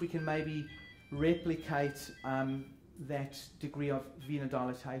just see if we can maybe replicate that degree of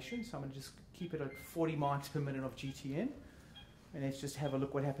venodilatation. So I'm going to just keep it at 40 mics per minute of GTN. And let's just have a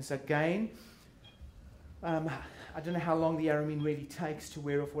look what happens. So again, I don't know how long the aramine really takes to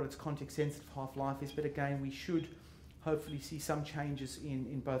wear off what its context-sensitive half-life is, but again, we should hopefully see some changes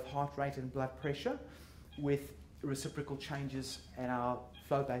in both heart rate and blood pressure with reciprocal changes at our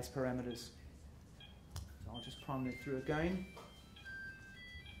flow-based parameters. So I'll just prime that through again.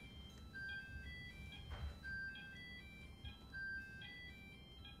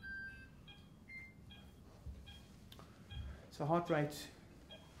 So heart rate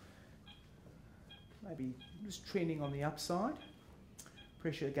maybe just trending on the upside.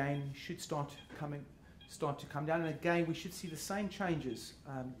 Pressure again should start to come down, and again we should see the same changes,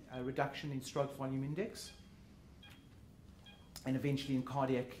 a reduction in stroke volume index, and eventually in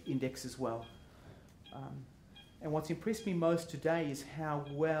cardiac index as well. And what's impressed me most today is how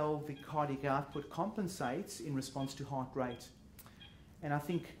well the cardiac output compensates in response to heart rate. And I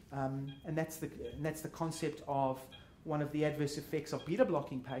think, and that's the concept of one of the adverse effects of beta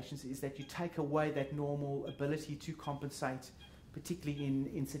blocking patients, is that you take away that normal ability to compensate, particularly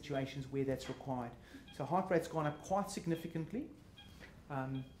in situations where that's required. So heart rate's gone up quite significantly.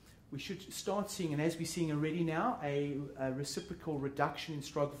 We should start seeing, and as we're seeing already now, a reciprocal reduction in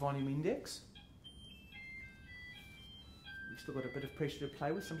stroke volume index. We've still got a bit of pressure to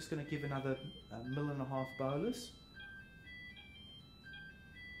play with, so I'm just going to give another 1.5 ml bolus.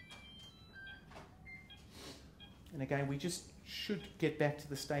 And again, we just should get back to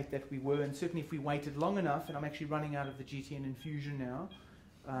the state that we were, and certainly if we waited long enough, and I'm actually running out of the GTN infusion now,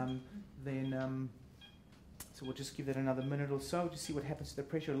 so we'll just give that another minute or so, just see what happens to the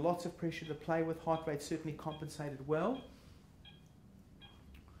pressure. Lots of pressure to play with, heart rate certainly compensated well.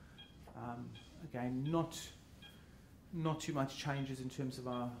 Again, not too much changes in terms of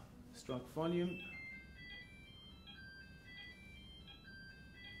our stroke volume.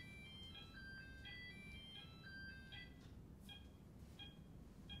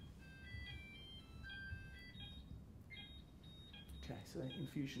 Okay, so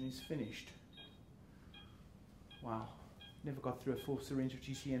infusion is finished. Wow, never got through a full syringe of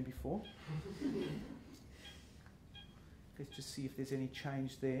GTN before. Let's just see if there's any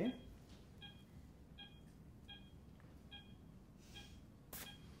change there.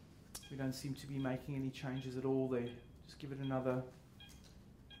 We don't seem to be making any changes at all there. Just give it another.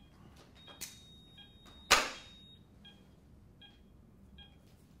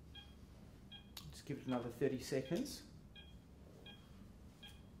 Just give it another 30 seconds.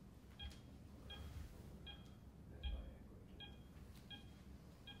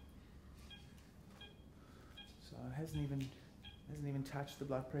 So it hasn't even touched the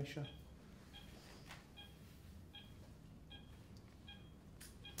blood pressure.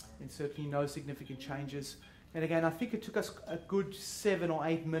 And certainly no significant changes. And again, I think it took us a good 7 or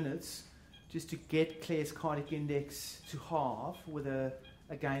 8 minutes just to get Claire's cardiac index to half with a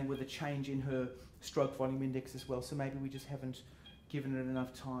change in her stroke volume index as well. So maybe we just haven't given it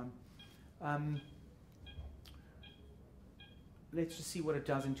enough time. Let's just see what it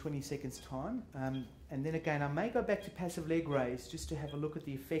does in 20 seconds time. And then again, I may go back to passive leg raise just to have a look at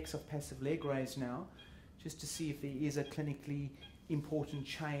the effects of passive leg raise now, just to see if there is a clinically important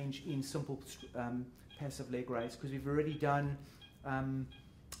change in simple passive leg raise, because we've already done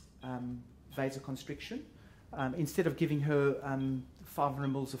vasoconstriction. Instead of giving her 500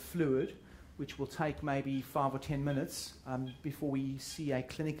 ml of fluid, which will take maybe 5 or 10 minutes before we see a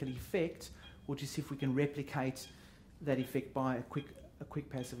clinical effect, we'll just see if we can replicate that effect by a quick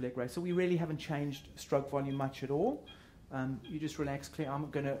passive leg raise. So we really haven't changed stroke volume much at all. You just relax, Claire. I'm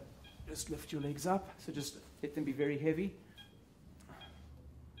going to just lift your legs up, so just let them be very heavy.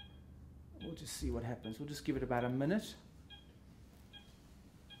 We'll just see what happens. We'll just give it about a minute.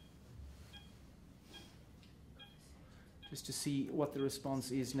 Just to see what the response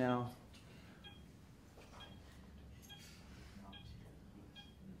is now.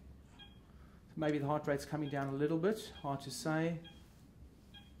 Maybe the heart rate's coming down a little bit, hard to say.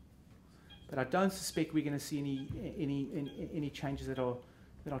 But I don't suspect we're going to see any changes that are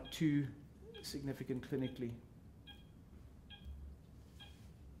too significant clinically.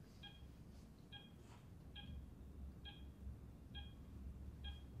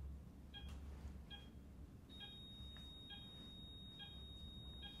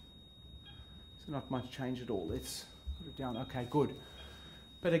 So not much change at all. Let's put it down. Okay, good.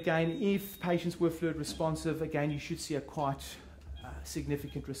 But again, if patients were fluid responsive, again, you should see a quite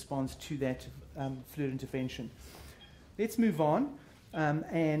significant response to that fluid intervention. Let's move on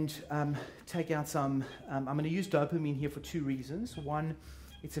and take out some. I'm going to use dopamine here for two reasons. One,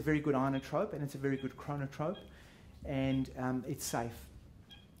 it's a very good inotrope and it's a very good chronotrope, and it's safe,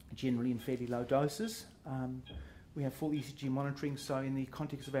 generally in fairly low doses. We have full ECG monitoring, so in the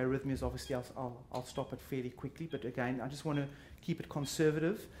context of arrhythmias, obviously I'll stop it fairly quickly. But again, I just want to keep it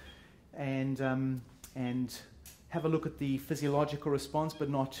conservative and have a look at the physiological response, but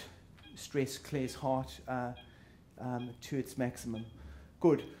not stress Claire's heart to its maximum.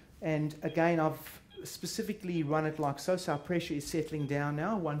 Good. And again, I've specifically run it like so. So our pressure is settling down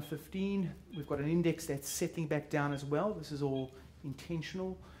now, 115. We've got an index that's settling back down as well. This is all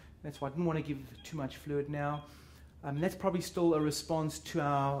intentional. That's why I didn't want to give too much fluid now. That's probably still a response to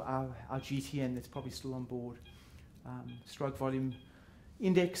our GTN. That's probably still on board. Stroke volume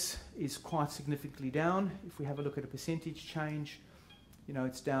index is quite significantly down. If we have a look at a percentage change, you know,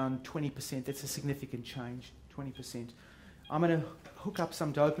 it's down 20%. That's a significant change, 20%. I'm going to hook up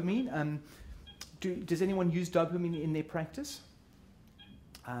some dopamine. Does anyone use dopamine in their practice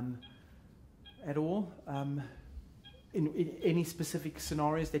at all? In any specific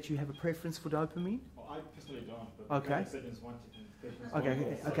scenarios that you have a preference for dopamine? Well, I personally don't, but okay.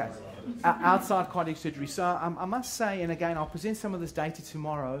 Okay. Outside cardiac surgery. So I must say, and again, I'll present some of this data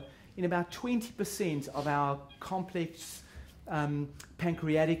tomorrow, in about 20% of our complex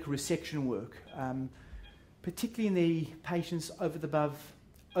pancreatic resection work, particularly in the patients over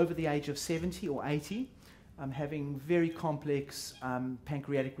the age of 70 or 80, having very complex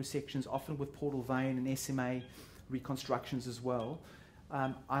pancreatic resections, often with portal vein and SMA reconstructions as well.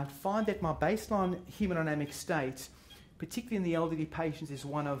 I find that my baseline hemodynamic state, particularly in the elderly patients, is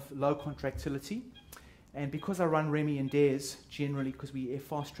one of low contractility. And because I run REMI and DARES generally, because we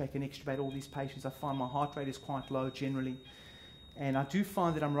fast track and extubate all these patients, I find my heart rate is quite low generally. And I do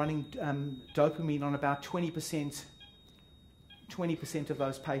find that I'm running dopamine on about 20% of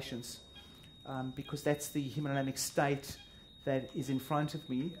those patients, because that's the hemodynamic state that is in front of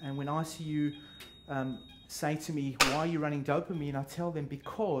me. And when ICU say to me, why are you running dopamine? I tell them,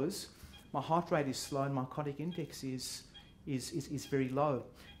 because my heart rate is slow and my cardiac index is very low,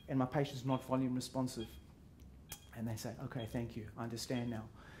 and my patient's not volume responsive. And they say, okay, thank you, I understand now.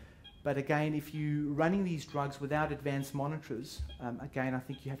 But again, if you're running these drugs without advanced monitors, again, I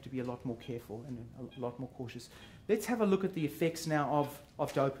think you have to be a lot more careful and a lot more cautious. Let's have a look at the effects now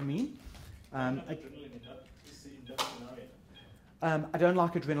of dopamine. I don't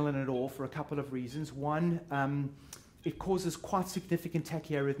like adrenaline at all for a couple of reasons. One, it causes quite significant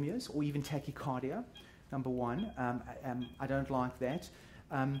tachyarrhythmias or even tachycardia, number one. I don't like that.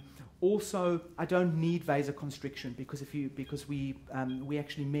 Also, I don't need vasoconstriction because we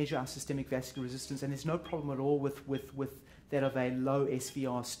actually measure our systemic vascular resistance, and there's no problem at all with that of a low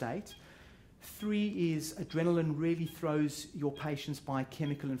SVR state. 3 is adrenaline really throws your patient's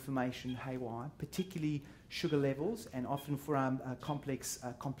biochemical information haywire, particularly sugar levels, and often for our complex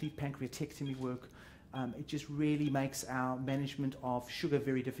complete pancreatectomy work, it just really makes our management of sugar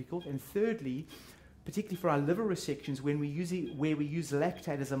very difficult. And thirdly, particularly for our liver resections, where we use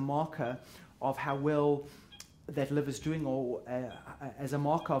lactate as a marker of how well that liver's doing, or as a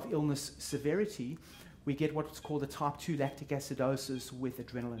marker of illness severity, we get what's called a type 2 lactic acidosis with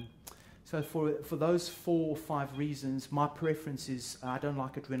adrenaline. So for those 4 or 5 reasons, my preference is I don't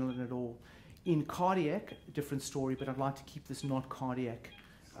like adrenaline at all. In cardiac, different story, but I'd like to keep this not cardiac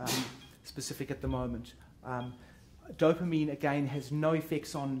specific at the moment. Dopamine, again, has no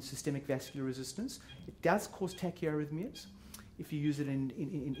effects on systemic vascular resistance. It does cause tachyarrhythmias if you use it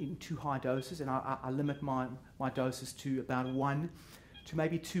in too high doses, and I limit my doses to about 1 to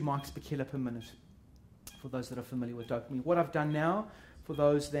maybe 2 mics per kilo per minute for those that are familiar with dopamine. What I've done now, for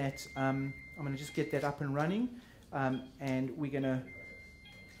those that, I'm going to just get that up and running, and we're going to,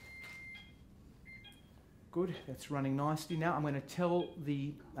 good, that's running nicely now. I'm going to tell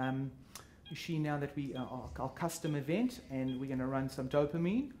the machine now that our custom event, and we're going to run some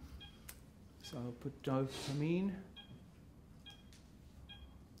dopamine. So I'll put dopamine.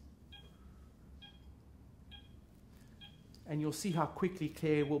 and you'll see how quickly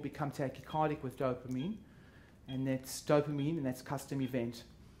Claire will become tachycardic with dopamine, and that's dopamine, and that's custom event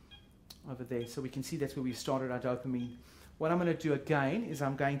over there. So we can see that's where we started our dopamine. What I'm going to do again is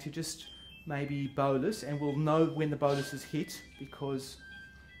I'm going to just maybe bolus, and we'll know when the bolus is hit because...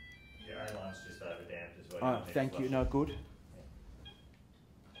 Your A-line's just over-damped as well. Oh, thank you. No, good. Let's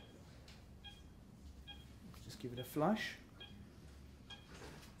just give it a flush.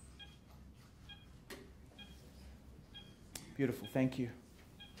 Beautiful, thank you.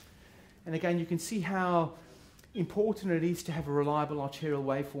 And again, you can see how important it is to have a reliable arterial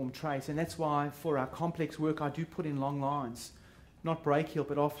waveform trace, and that's why for our complex work I do put in long lines, not brachial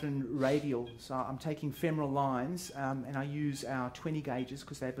but often radial. So I'm taking femoral lines and I use our 20 gauges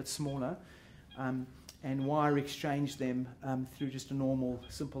because they're a bit smaller, and wire exchange them through just a normal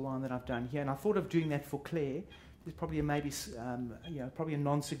simple line that I've done here. And I thought of doing that for Claire. There's probably probably a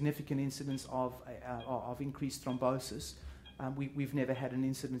non-significant incidence of increased thrombosis. We've never had an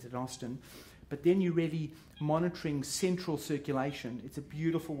incident at Austin. But then you're really monitoring central circulation. It's a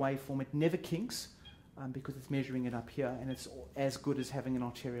beautiful waveform. It never kinks because it's measuring it up here, and it's as good as having an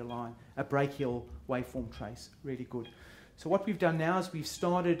arterial line, a brachial waveform trace. Really good. So what we've done now is we've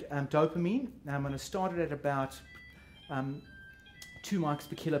started dopamine. Now I'm going to start it at about 2 mics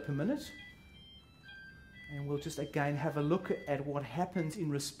per kilo per minute. And we'll just again have a look at what happens in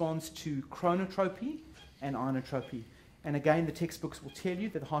response to chronotropy and inotropy. And again, the textbooks will tell you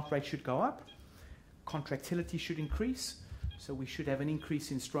that the heart rate should go up, contractility should increase, so we should have an increase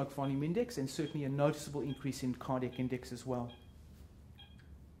in stroke volume index and certainly a noticeable increase in cardiac index as well.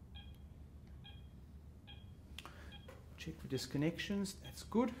 Check for disconnections, that's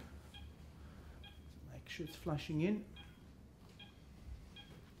good. Make sure it's flushing in.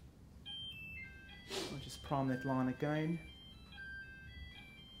 I'll just prime that line again.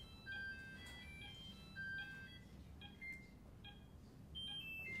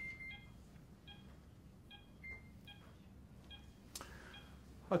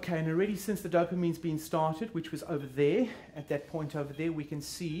 Okay, and already since the dopamine's been started, which was over there, at that point over there, we can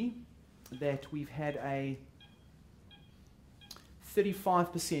see that we've had a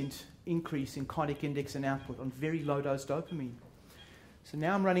 35% increase in cardiac index and output on very low dose dopamine. So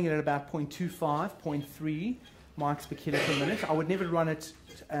now I'm running it at about 0.25, 0.3 mics per kilo per minute. I would never run it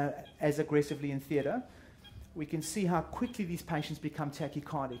as aggressively in theatre. We can see how quickly these patients become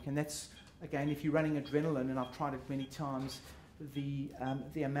tachycardic, and that's, again, if you're running adrenaline, and I've tried it many times, the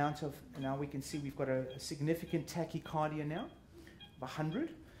amount of, now we can see we've got a significant tachycardia now, of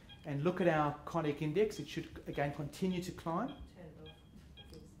 100, and look at our cardiac index. It should again continue to climb.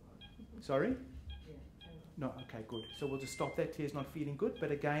 Sorry? No, okay, good. So we'll just stop that. Claire's not feeling good,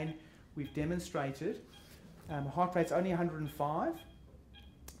 but again, we've demonstrated heart rate's only 105,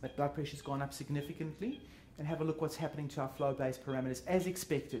 but blood pressure's gone up significantly. And have a look what's happening to our flow-based parameters as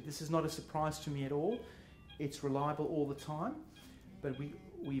expected. This is not a surprise to me at all. It's reliable all the time, but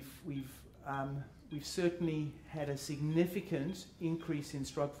we've certainly had a significant increase in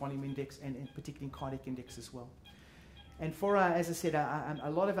stroke volume index and particularly in cardiac index as well. And for as I said,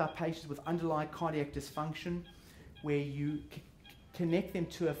 a lot of our patients with underlying cardiac dysfunction, where you connect them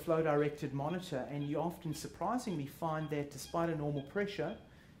to a flow-directed monitor, and you often surprisingly find that despite a normal pressure,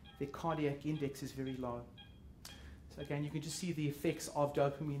 their cardiac index is very low. So again, you can just see the effects of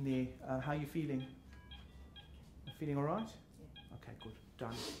dopamine there. How are you feeling? Feeling all right? Yeah. Okay, good.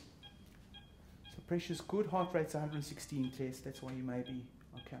 Done. So pressure's good. Heart rate's 116 test. That's why you may be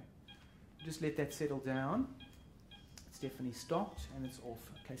okay. Just let that settle down. It's definitely stopped and it's off.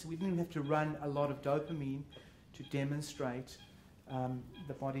 Okay, so we didn't even have to run a lot of dopamine to demonstrate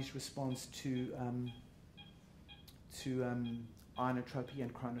the body's response to inotropy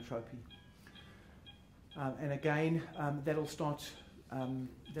and chronotropy. And again, that'll start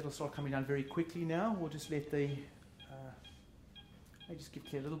coming down very quickly now. We'll just let the I just give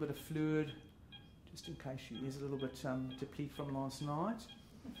Claire a little bit of fluid, just in case she is a little bit depleted from last night.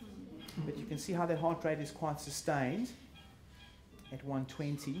 But you can see how that heart rate is quite sustained at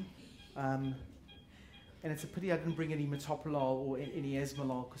 120. And it's a pity I didn't bring any metoprolol or any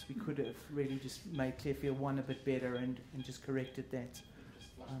esmolol, because we could have really just made Claire feel a bit better and just corrected that.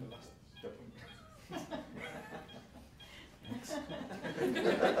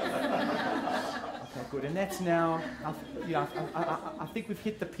 Okay, good. And that's now, I think we've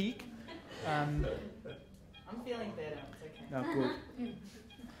hit the peak. I'm feeling better. It's okay. No, good.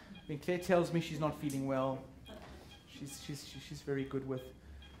 When Claire tells me she's not feeling well, she's very good with.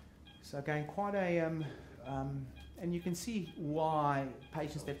 So again, quite a, and you can see why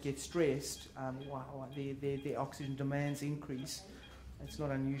patients that get stressed, why their oxygen demands increase. It's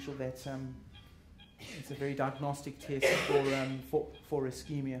not unusual that It's a very diagnostic test for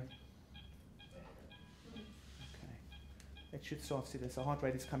ischemia. Okay, that should start to this. The heart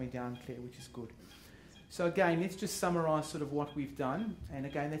rate is coming down, Claire, which is good. So again, let's just summarize sort of what we've done. And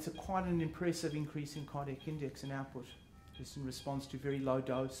again, that's quite an impressive increase in cardiac index and output, just in response to very low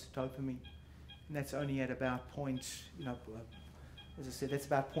dose dopamine. And that's only at about as I said, that's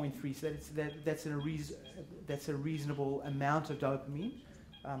about 0.3. So that's a reasonable amount of dopamine.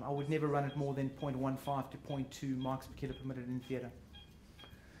 I would never run it more than 0.15 to 0.2 marks per kilo per minute in theatre.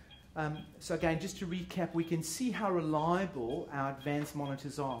 So again, just to recap, we can see how reliable our advanced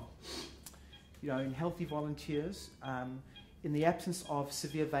monitors are. In healthy volunteers, in the absence of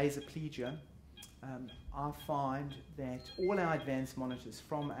severe vasoplegia, I find that all our advanced monitors,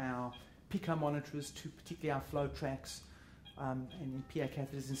 from our PICO monitors to particularly our flow tracks and in PA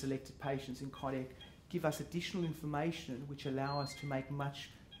catheters in selected patients in cardiac, give us additional information which allow us to make much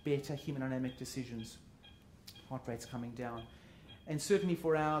better hemodynamic decisions. Heart rate's coming down. And certainly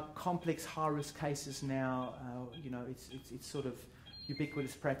for our complex high-risk cases now, it's sort of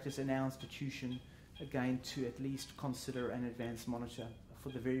ubiquitous practice in our institution, again, to at least consider an advanced monitor for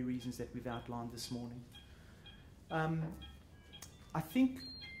the very reasons that we've outlined this morning. I think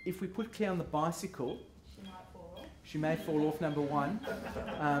if we put Claire on the bicycle, she may fall off, number one,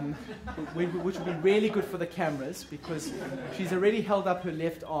 which would be really good for the cameras, because she's already held up her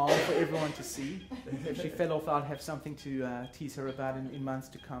left arm for everyone to see. If she fell off, I'd have something to tease her about in months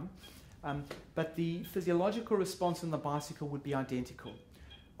to come. But the physiological response on the bicycle would be identical.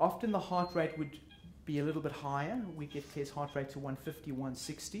 Often the heart rate would be a little bit higher. We get Claire's heart rate to 150,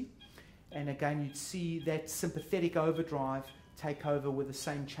 160. And again, you'd see that sympathetic overdrive take over with the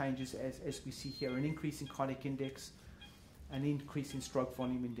same changes as we see here. An increase in cardiac index, an increase in stroke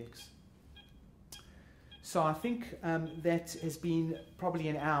volume index. So I think that has been probably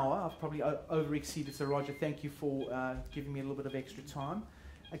an hour. I've probably over-exceeded, so Roger, thank you for giving me a little bit of extra time.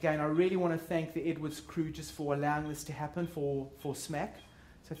 Again, I really want to thank the Edwards crew just for allowing this to happen for SMAC.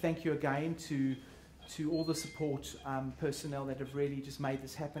 So thank you again to all the support personnel that have really just made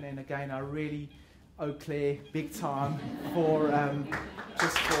this happen. And again, I really owe Claire big time for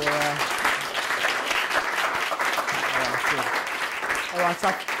just for. All right, so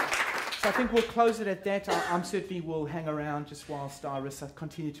I think we'll close it at that. I'm certainly will hang around just whilst I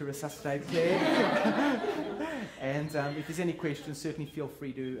continue to resuscitate Claire. And if there's any questions, certainly feel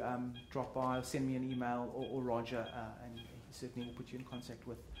free to drop by or send me an email or Roger, and he certainly will put you in contact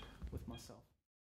with myself.